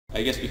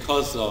I guess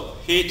because of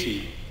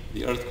Haiti,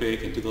 the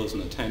earthquake in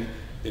 2010,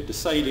 they've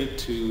decided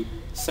to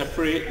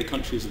separate the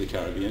countries of the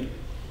Caribbean,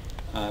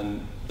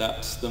 and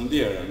that's them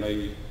there, and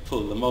I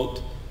pulled them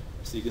out.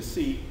 So you can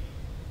see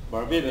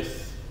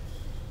Barbados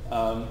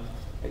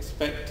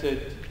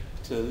expected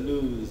to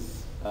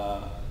lose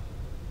a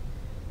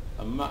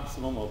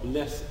maximum of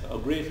less or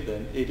greater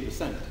than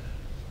 80%.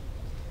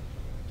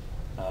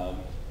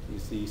 You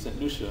see St.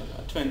 Lucia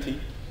at 20,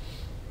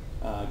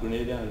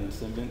 Grenada and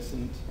St.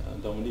 Vincent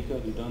and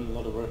Dominica. We've done a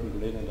lot of work in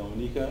Grenada and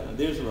Dominica, and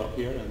theirs are up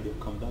here and they've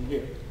come down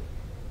here.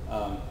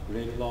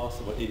 Grenada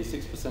lost about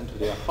 86% of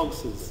their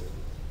houses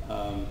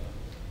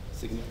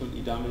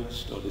significantly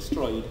damaged or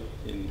destroyed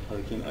in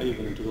Hurricane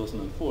Ivan in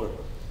 2004.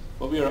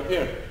 But we are up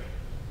here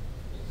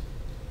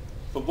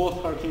for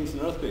both hurricanes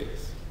and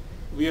earthquakes.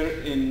 We are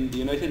in the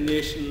United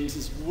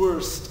Nations'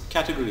 worst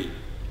category.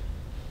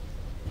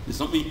 It's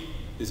not me,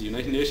 it's the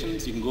United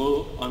Nations. You can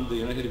go on the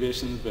United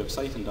Nations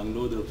website and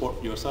download the report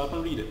for yourself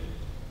and read it.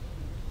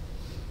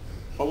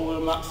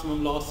 Probable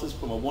maximum losses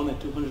from a 1 in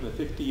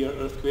 250-year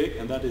earthquake,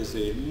 and that is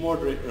a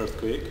moderate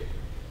earthquake,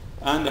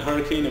 and a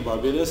hurricane in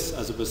Barbados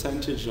as a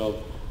percentage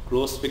of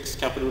gross fixed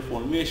capital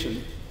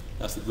formation,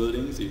 that's the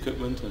buildings, the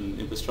equipment and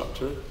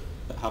infrastructure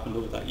that happened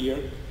over that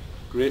year,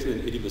 greater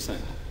than 80%.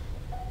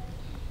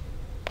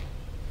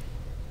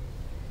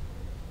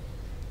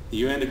 The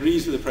UN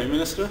agrees with the Prime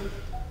Minister,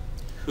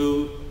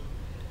 who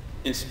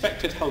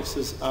inspected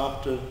houses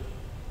after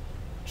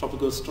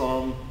tropical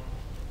storm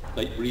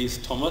light breeze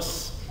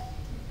Thomas,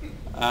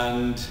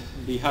 and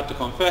he had to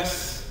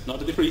confess, not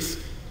to the priest,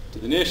 to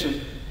the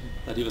nation,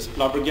 that he was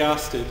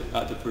flabbergasted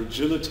at the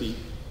fragility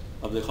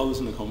of the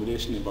housing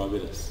accommodation in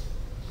Barbados.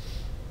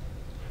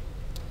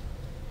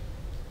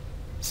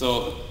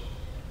 So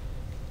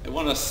I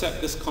want to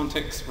set this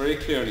context very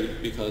clearly,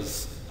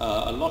 because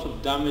a lot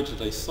of damage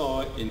that I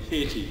saw in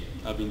Haiti,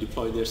 I've been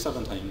deployed there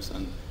 7 times,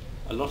 and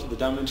a lot of the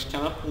damage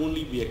cannot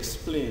only be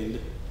explained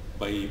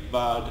by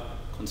bad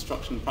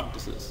construction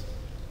practices.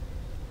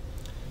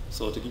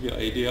 So to give you an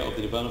idea of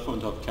the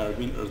development of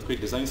Caribbean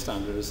earthquake design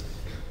standards,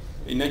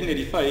 in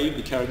 1985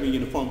 the Caribbean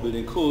Uniform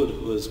Building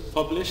Code was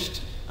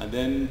published, and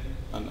then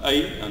I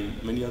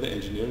and many other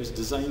engineers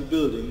designed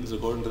buildings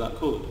according to that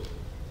code.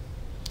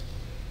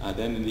 And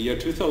then in the year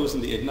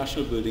 2000 the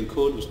International Building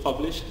Code was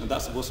published, and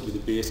that's supposed to be the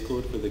base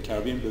code for the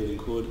Caribbean Building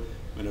Code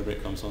whenever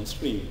it comes on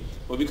stream.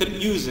 But we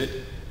couldn't use it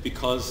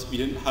because we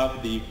didn't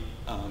have the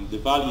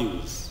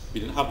values, we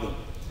didn't have them.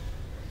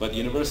 But the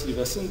University of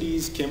West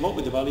Indies came up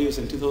with the values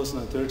in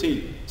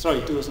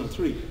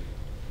 2003.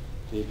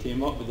 They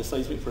came up with the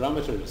seismic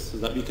parameters so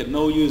that we could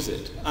now use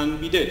it.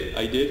 And we did,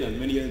 I did, and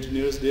many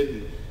engineers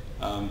did,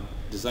 and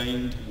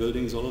designed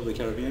buildings all over the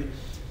Caribbean.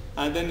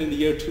 And then in the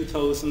year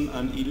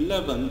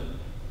 2011,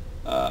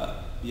 the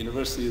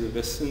University of the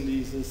West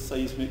Indies'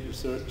 Seismic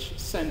Research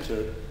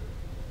Center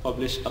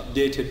published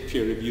updated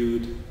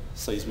peer-reviewed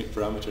seismic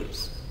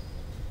parameters.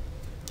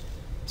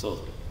 So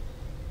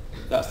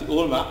that's the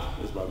old map,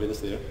 there's Barbados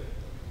there.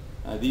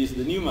 These are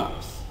the new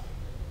maps.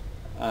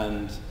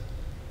 And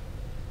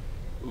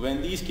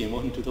when these came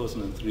out in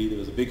 2003, there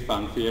was a big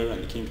fanfare,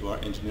 and they came to our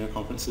engineer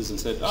conferences and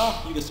said,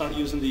 you can start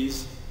using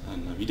these,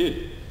 and we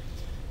did.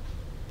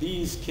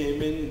 These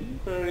came in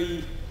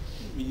very,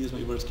 let me use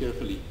my words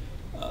carefully,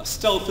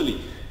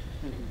 stealthily.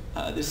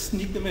 They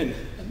sneaked them in,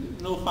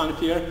 no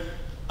fanfare,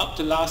 up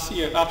to last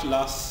year, after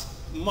last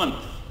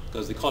month,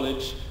 because the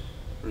college,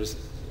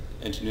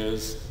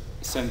 engineers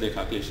send their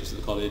calculations to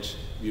the college,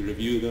 we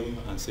review them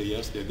and say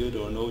yes, they're good,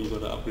 or no, you've got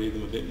to upgrade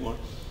them a bit more.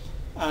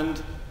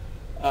 And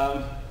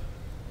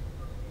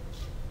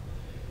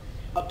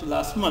up to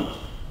last month,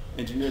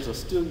 engineers are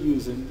still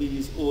using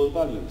these old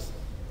values.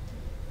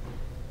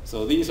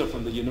 So these are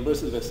from the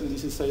University of West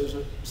Indies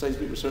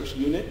Seismic Research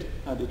Unit,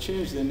 and they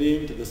changed their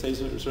name to the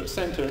Seismic Research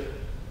Center,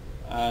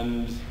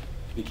 and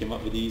we came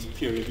up with these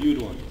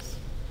peer-reviewed ones.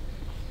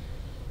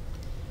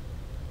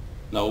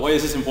 Now, why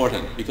is this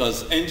important?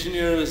 Because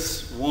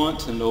engineers want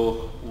to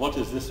know, what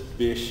is this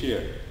base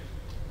shear?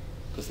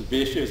 Because the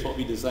base shear is what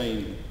we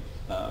design,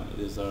 it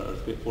is our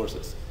earthquake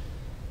forces.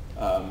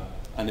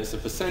 And it's a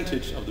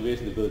percentage of the weight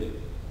of the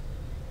building.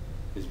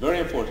 It's very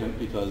important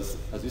because,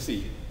 as you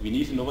see, we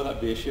need to know what that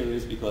base shear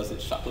is because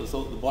it shuttles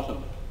out the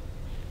bottom.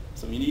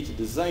 So we need to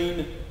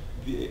design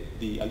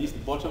at least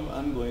the bottom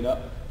and going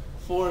up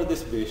for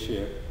this base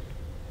shear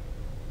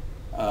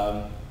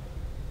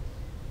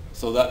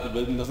so that the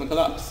building doesn't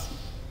collapse.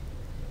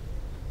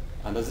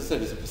 And as I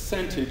said, it's a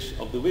percentage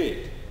of the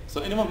weight.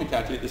 So anyone can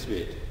calculate this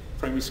weight.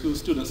 Primary school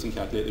students can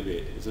calculate the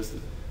weight. It's just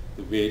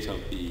the weight of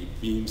the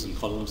beams and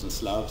columns and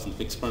slabs and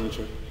fixed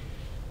furniture.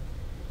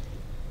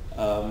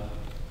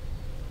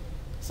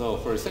 So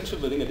for essential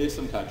building, I did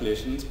some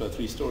calculations for a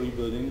 3-story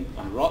building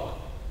on rock.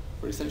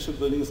 For essential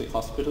buildings like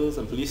hospitals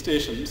and police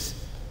stations,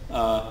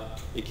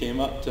 it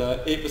came up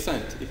to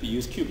 8% if you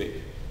use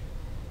cubic.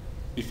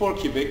 Before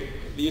cubic,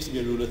 there used to be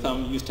a rule of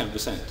thumb, use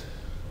 10%.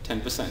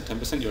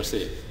 10% you're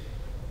safe.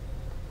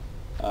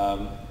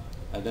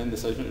 And then the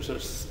Seismic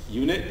Research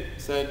Unit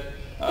said,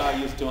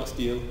 use too much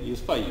steel,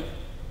 use 5.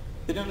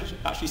 They didn't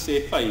actually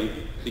say 5.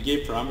 They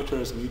gave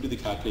parameters, and you do the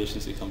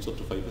calculations, it comes up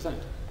to 5%.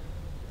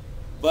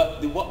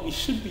 But what we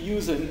should be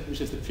using,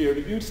 which is the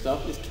peer-reviewed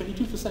stuff, is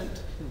 22%.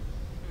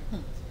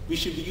 We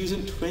should be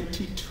using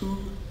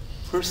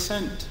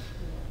 22%.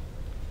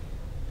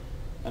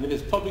 And if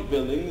it's public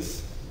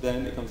buildings,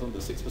 then it comes under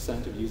 6%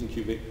 if you're using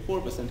cubic,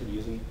 4% if you're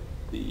using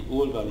the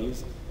old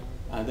values,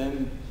 and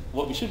then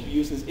what we should be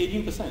using is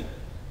 18%.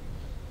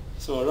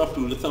 So a rough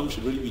rule of thumb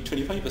should really be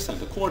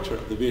 25%, a quarter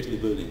of the weight of the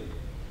building.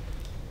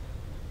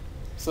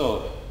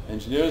 So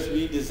engineers,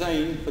 we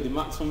design for the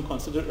maximum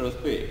considered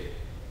earthquake,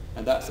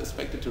 and that's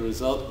expected to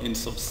result in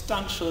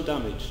substantial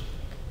damage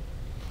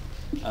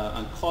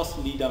and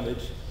costly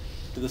damage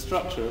to the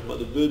structure, but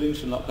the building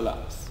should not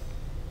collapse.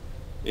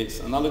 It's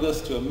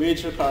analogous to a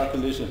major car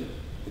collision.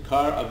 The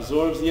car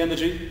absorbs the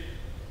energy,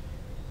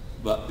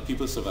 but the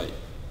people survive.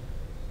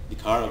 The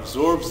car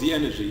absorbs the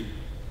energy,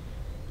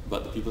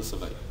 but the people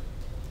survive.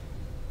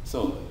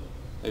 So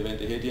I went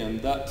to Haiti,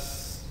 and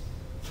that's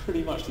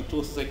pretty much the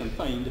closest I can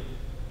find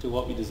to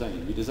what we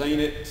design. We design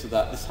it so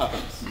that this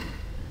happens.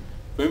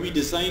 When we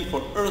design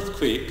for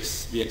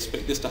earthquakes, we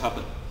expect this to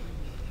happen.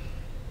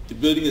 The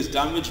building is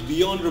damaged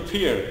beyond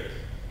repair,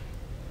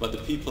 but the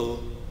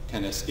people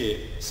can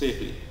escape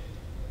safely.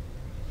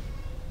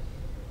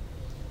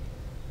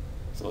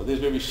 So this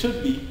is where we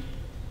should be,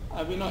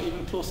 and we're not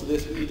even close to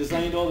this. We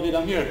designed all the way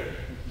down here.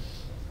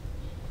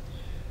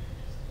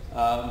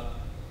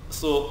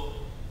 So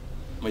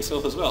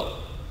myself as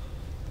well,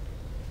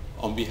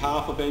 on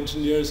behalf of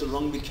engineers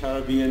around the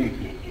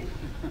Caribbean,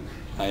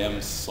 I am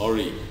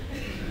sorry.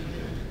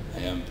 I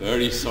am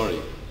very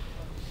sorry.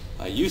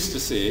 I used to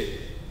say,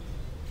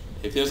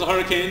 if there's a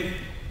hurricane,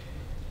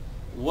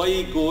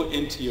 why go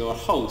into your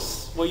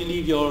house? Why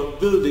leave your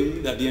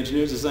building that the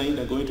engineers designed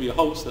and go into your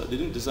house that they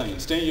didn't design?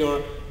 Stay in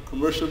your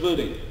commercial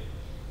building.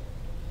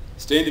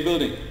 Stay in the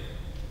building.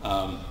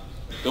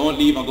 Don't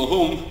leave and go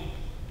home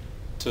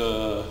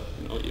to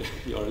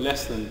your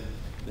less than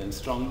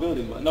strong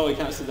building. But no, I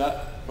can't say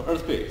that for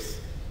earthquakes.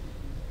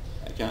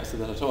 I can't say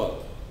that at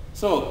all.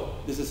 So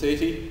this is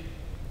Haiti,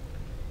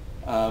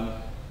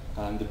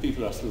 and the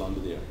people are still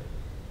under there.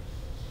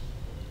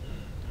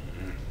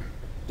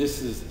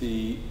 This is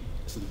the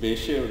base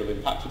shear would have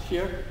impacted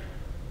here,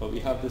 but we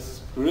have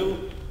this grill,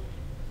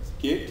 this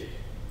gate,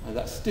 and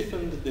that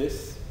stiffened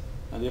this,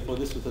 and therefore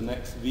this was the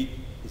next weak,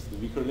 this is the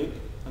weaker link,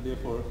 and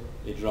therefore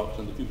it dropped,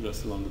 and the people are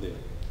still under there.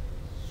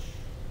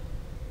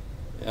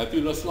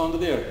 People are still under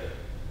there.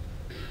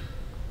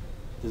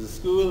 There's a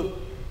school,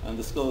 and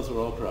the skulls were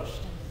all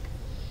crushed,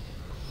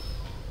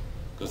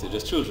 because they're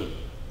just children.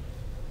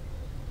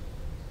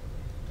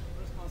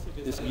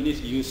 We need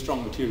to use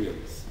strong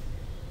materials.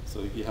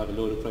 So if you have a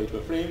load applied to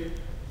a frame,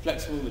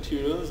 flexible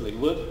materials like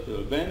wood, they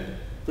will bend.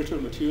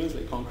 Brittle materials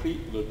like concrete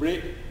will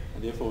break,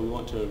 and therefore we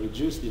want to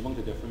reduce the amount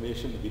of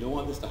deformation. We don't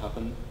want this to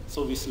happen,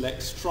 so we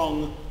select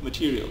strong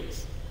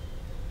materials.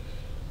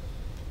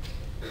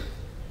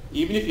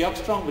 Even if you have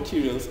strong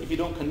materials, if you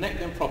don't connect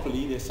them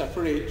properly, they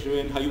separate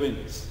during high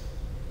winds.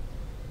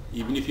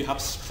 Even if you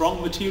have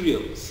strong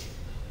materials,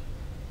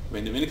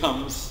 when the wind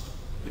comes,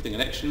 if the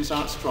connections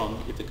aren't strong,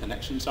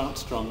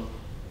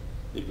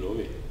 they blow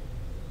away.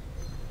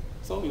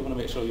 So we want to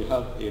make sure you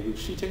have a roof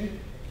sheeting.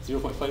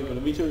 0.5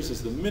 millimeters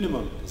is the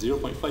minimum.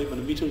 0.5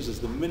 millimeters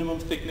is the minimum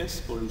thickness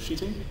for roof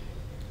sheeting.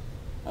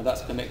 And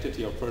that's connected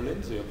to your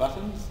purlins or your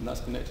battens, and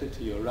that's connected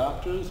to your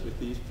rafters with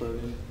these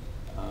purlin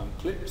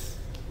clips.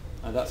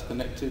 And that's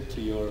connected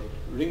to your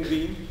ring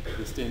beam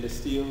with stainless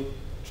steel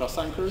truss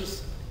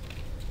anchors.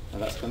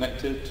 And that's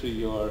connected to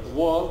your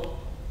wall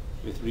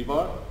with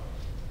rebar.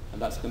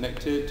 And that's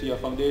connected to your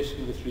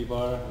foundation with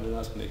rebar, and then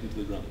that's connected to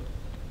the ground.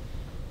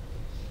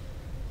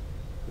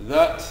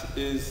 That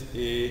is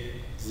a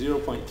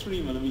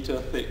 0.3 millimeter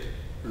thick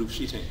roof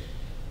sheeting.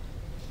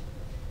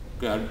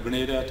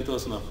 Grenada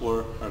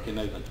 2004 Hurricane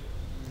Island.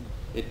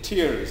 It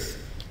tears,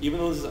 even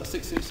though this is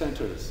at 6-inch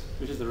centers,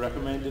 which is the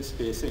recommended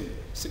spacing,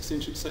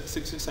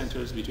 6-inch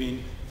centers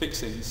between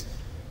fixings.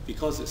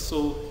 Because it's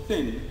so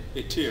thin,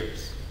 it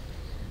tears.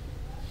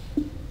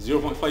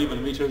 0.5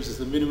 millimeters is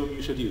the minimum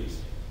you should use.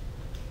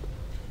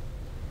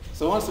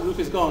 So once the roof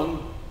is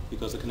gone,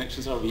 because the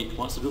connections are weak,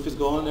 once the roof is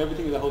gone,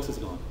 everything in the house is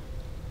gone.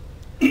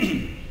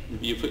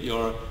 If you put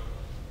your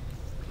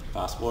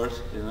passport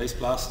in a nice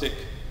plastic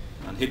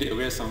and hid it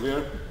away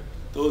somewhere,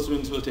 those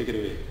winds will take it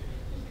away.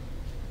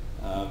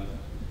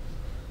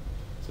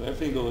 So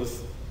everything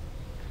goes.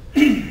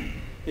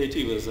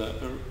 Haiti was,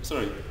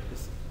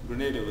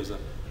 Grenada was a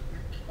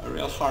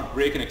real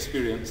heartbreaking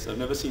experience. I've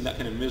never seen that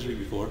kind of misery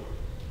before.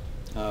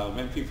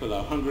 When people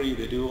are hungry,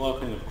 they do all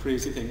kind of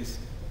crazy things.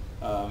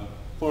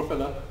 Poor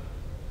fella,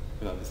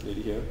 this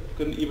lady here,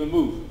 couldn't even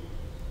move.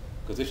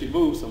 Because if she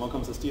moves, someone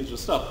comes and steals her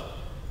stuff.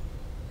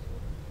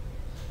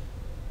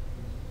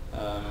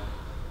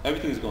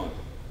 Everything is gone.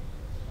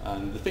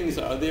 And the things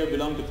that are there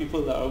belong to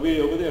people that are way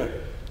over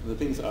there. The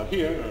things that are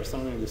here are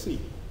somewhere in the sea.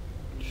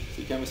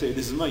 So you can't say,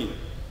 this is mine.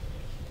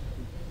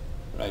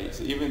 Right,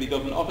 so even the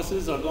government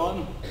offices are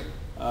gone.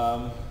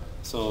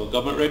 So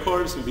government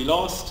records will be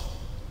lost.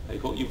 I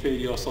hope you paid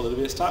your solid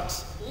waste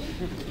tax.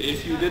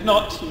 If you did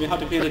not, you may have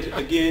to pay it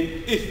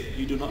again if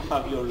you do not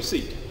have your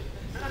receipt.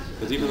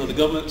 Because even though the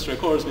government's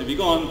records may be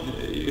gone,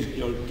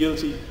 you're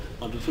guilty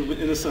until proven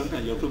innocent,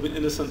 and you're proven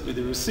innocent with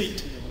the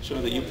receipt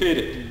showing that you paid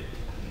it.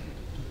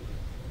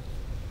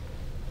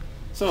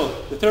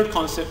 So the third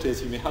concept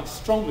is you may have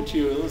strong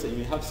materials and you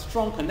may have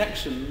strong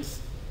connections,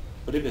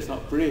 but if it's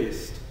not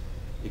braced,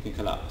 it can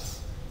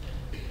collapse.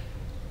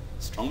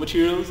 Strong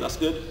materials, that's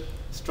good.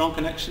 Strong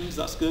connections,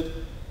 that's good.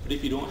 But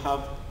if you don't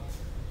have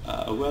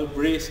a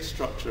well-braced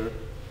structure,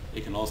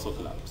 it can also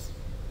collapse.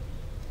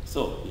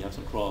 So you have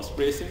some cross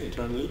bracing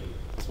internally.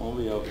 That's one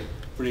way of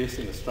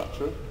bracing a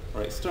structure.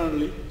 Or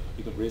externally,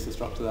 you can brace the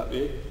structure that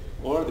way.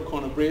 Or the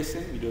corner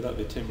bracing, you do that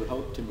with timber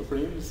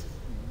frames.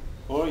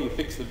 Or you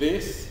fix the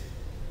base.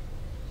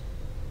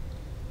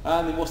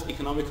 And the most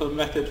economical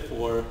method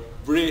for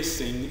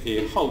bracing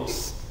a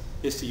house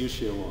is to use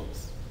shear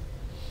walls.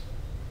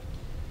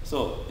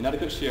 So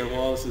inadequate shear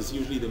walls is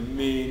usually the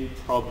main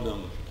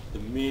problem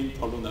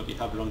that we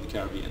have around the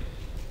Caribbean.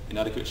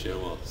 Inadequate shear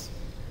walls.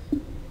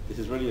 This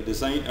is really a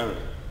design error.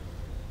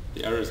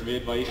 The error is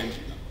made by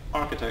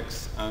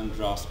architects and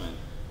draftsmen.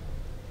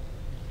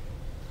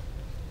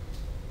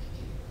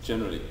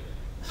 Generally.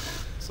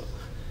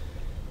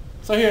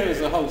 So here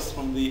is a house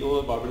from the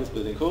old Barbados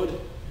building code.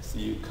 So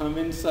you come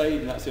inside,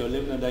 and that's your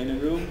living and dining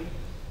room,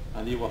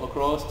 and you walk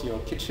across to your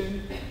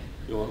kitchen,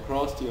 you walk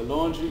across to your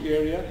laundry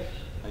area,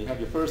 and you have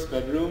your first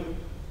bedroom.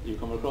 You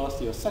come across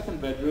to your second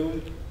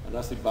bedroom, and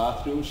that's the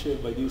bathroom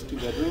shared by these two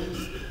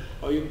bedrooms.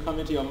 Or you can come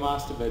into your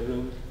master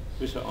bedroom,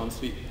 which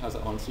has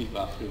an ensuite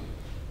bathroom.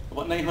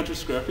 About 900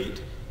 square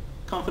feet,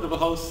 comfortable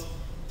house,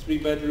 3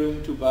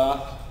 bedroom, 2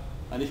 bath,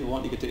 and if you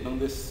want, you can take down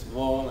this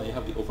wall, and you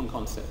have the open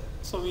concept.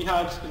 So we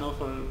had,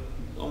 for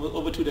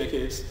over 2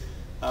 decades,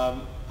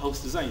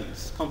 house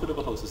designs,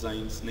 comfortable house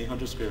designs,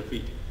 900 square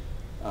feet.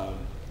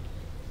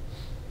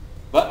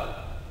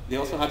 But they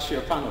also had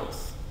shear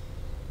panels.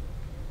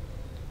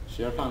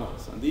 Shear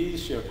panels. And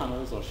these shear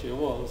panels or shear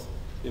walls,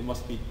 they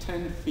must be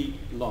 10 feet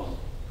long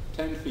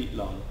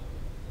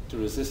to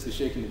resist the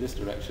shaking in this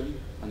direction,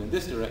 and in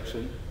this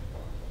direction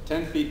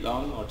 10 feet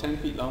long or 10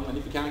 feet long, and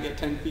if you can't get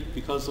 10 feet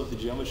because of the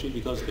geometry,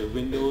 because there are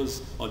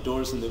windows or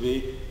doors in the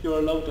way, you're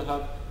allowed to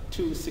have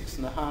 2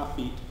 6.5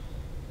 feet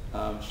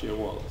shear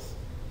walls.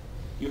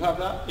 You have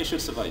that, it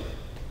should survive.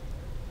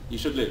 You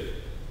should live,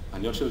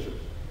 and your children.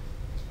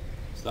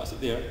 So that's it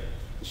there,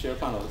 the shear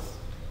panels.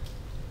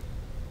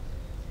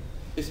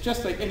 It's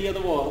just like any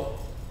other wall,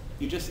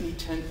 you just need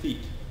 10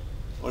 feet.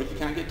 Or if you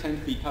can't get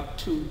 10 feet, have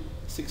 2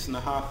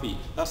 6.5 feet.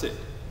 That's it.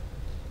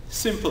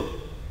 Simple.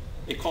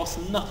 It costs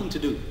nothing to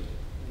do.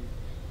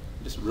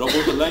 Just rub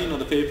out the line on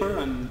the paper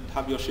and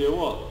have your shear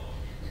wall.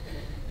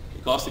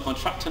 It costs the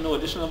contractor no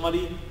additional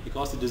money. It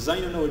costs the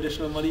designer no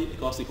additional money. It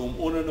costs the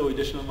homeowner no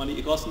additional money.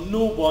 It costs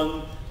no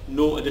one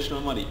no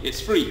additional money. It's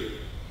free.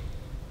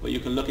 But you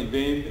can look in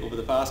vain over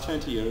the past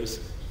 20 years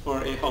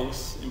for a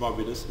house in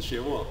Barbados with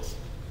shear walls.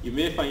 You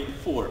may find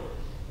 4.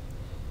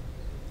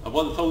 Of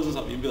all the thousands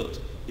that have been built,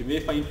 you may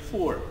find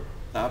 4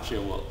 that have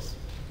shear walls.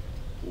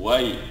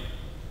 Why?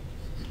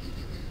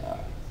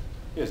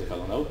 Here's a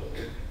fellow now.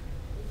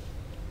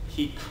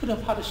 He could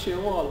have had a shear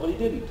wall, but he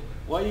didn't.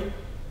 Why?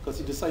 Because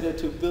he decided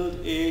to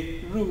build a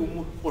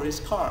room for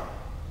his car.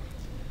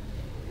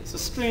 It's a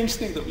strange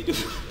thing that we do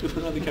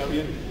in the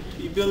Caribbean.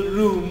 We build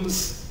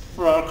rooms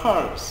for our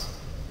cars.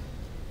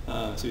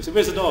 So you say,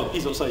 where's the dog?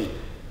 He's outside.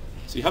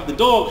 So you have the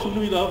dog who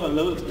we love and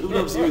who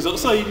loves you is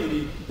outside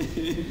in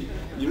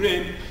the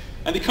rain,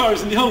 and the car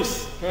is in the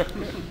house.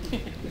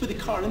 We put the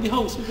car in the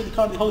house. We put the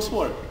car in the house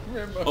for?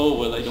 Oh,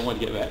 well, I don't want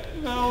to get wet.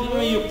 Well,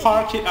 when you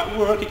park it at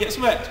work, it gets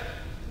wet.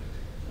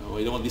 Oh,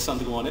 you don't want the sun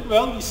to go on it.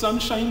 Well, the sun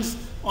shines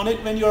on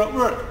it when you're at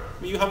work,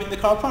 when you have it in the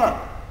car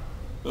park.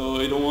 Oh,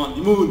 I don't want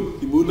the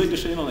moonlight to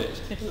shine on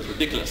it. It's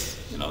ridiculous.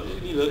 You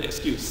need an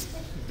excuse.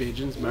 Why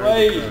do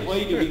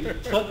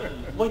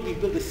we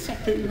build a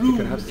separate room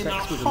in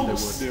our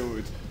house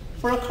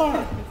for a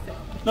car?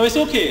 No, it's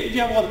okay. If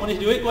you have all the money to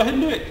do it, go ahead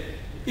and do it.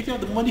 If you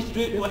have the money to do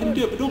it, go ahead and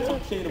do it. But don't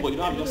complain about you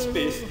don't have enough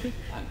space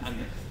and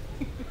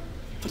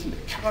putting the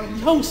car in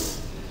the house.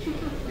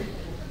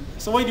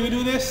 So why do we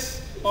do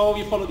this? Oh,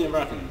 we follow the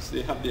Americans.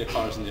 They have their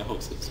cars in their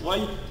houses.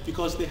 Why?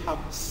 Because they have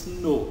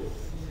snow.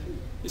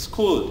 It's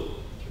cold.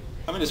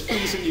 It's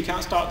freezing. You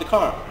can't start the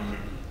car.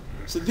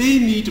 So they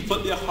need to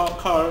put their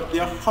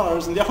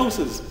cars in their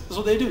houses. That's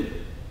what they do.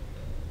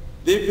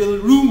 They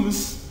build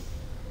rooms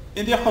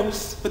in their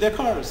house for their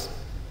cars.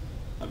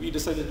 And we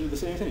decided to do the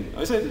same thing.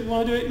 I said, you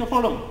want to do it? No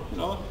problem.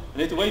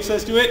 And if the wife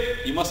says do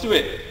it, you must do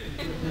it.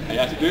 I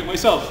had to do it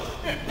myself.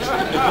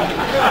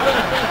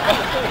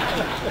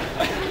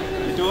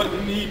 You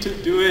don't need to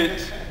do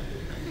it.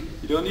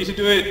 You don't need to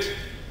do it.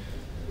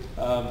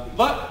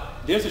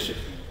 But there's a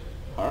shift.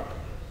 Hark.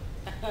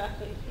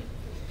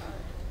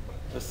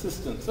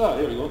 Assistance.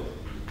 Here we go.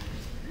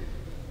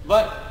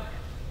 But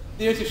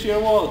there's your shear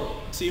wall.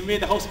 So you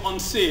made the house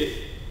unsafe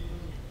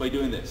by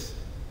doing this.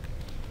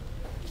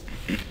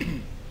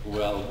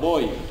 Well,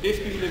 boy,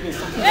 if you live in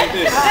something like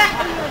this,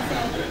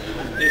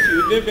 if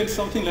you live in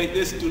something like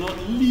this, do not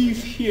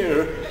leave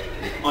here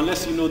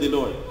unless you know the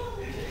Lord.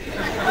 Do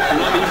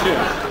not leave here.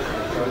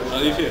 Do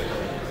not leave here.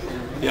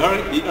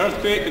 The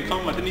earthquake could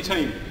come at any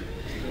time,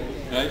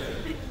 right?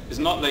 It's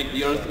not like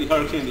the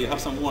hurricane, you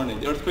have some warning.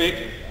 The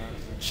earthquake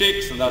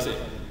shakes and that's it.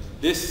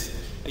 This,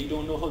 you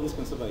don't know how this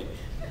can survive.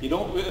 You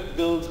don't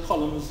build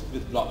columns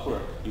with block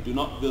work. You do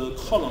not build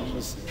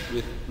columns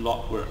with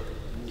block work.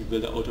 You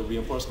build it out of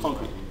reinforced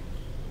concrete.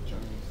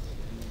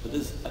 But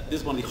this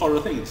is one of the horror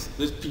things.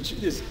 This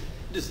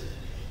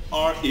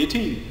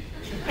R18.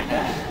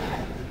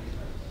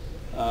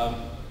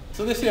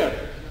 So this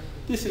here,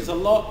 this is a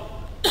lot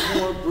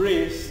more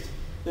braced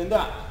than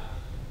that.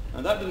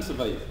 And that didn't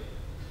survive.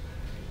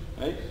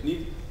 Right?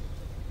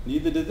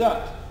 Neither did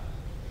that.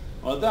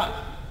 Or that.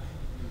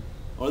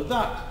 Or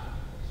that.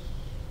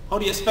 How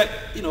do you expect,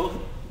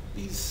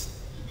 these...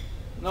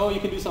 No, you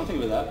can do something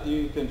with that.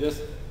 You can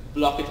just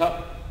block it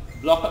up,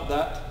 block up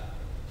that,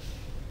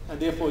 and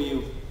therefore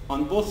you've,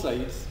 on both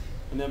sides,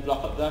 and then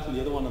block up that and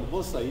the other one on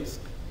both sides,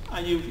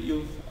 and you've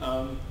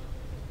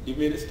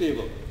made it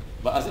stable.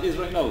 But as it is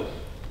right now,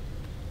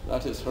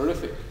 that is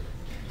horrific.